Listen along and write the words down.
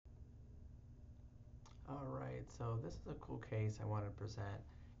So this is a cool case I want to present.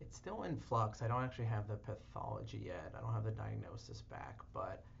 It's still in flux. I don't actually have the pathology yet. I don't have the diagnosis back,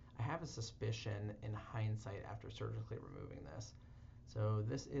 but I have a suspicion in hindsight after surgically removing this. So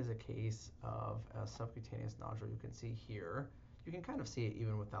this is a case of a subcutaneous nodule. You can see here. You can kind of see it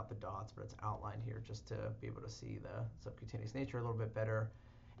even without the dots, but it's outlined here just to be able to see the subcutaneous nature a little bit better.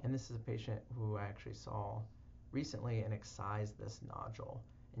 And this is a patient who I actually saw recently and excised this nodule.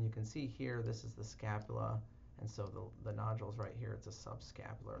 And you can see here, this is the scapula, and so the nodule is right here. It's a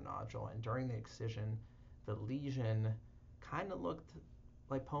subscapular nodule. And during the excision, the lesion kind of looked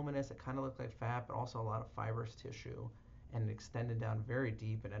lipomatous. It kind of looked like fat, but also a lot of fibrous tissue. And it extended down very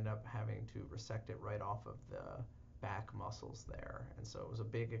deep and ended up having to resect it right off of the back muscles there. And so it was a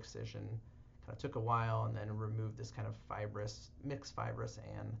big excision. Kind of took a while, and then removed this kind of fibrous, mixed fibrous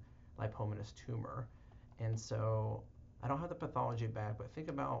and lipomatous tumor. And so I don't have the pathology back, but think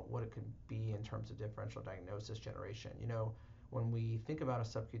about what it could be in terms of differential diagnosis generation. You know, when we think about a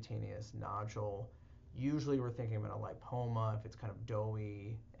subcutaneous nodule, usually we're thinking about a lipoma if it's kind of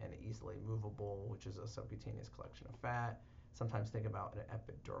doughy and easily movable, which is a subcutaneous collection of fat. Sometimes think about an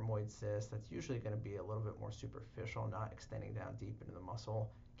epidermoid cyst. That's usually going to be a little bit more superficial, not extending down deep into the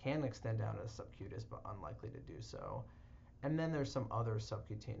muscle. Can extend down to the subcutis, but unlikely to do so. And then there's some other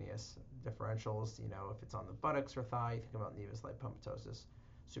subcutaneous differentials. You know, if it's on the buttocks or thigh, you think about nevus lipomatosis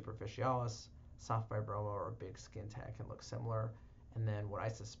superficialis, soft fibroma, or a big skin tag can look similar. And then what I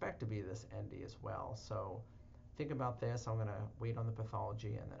suspect to be this ND as well. So think about this. I'm going to wait on the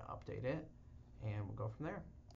pathology and then update it, and we'll go from there.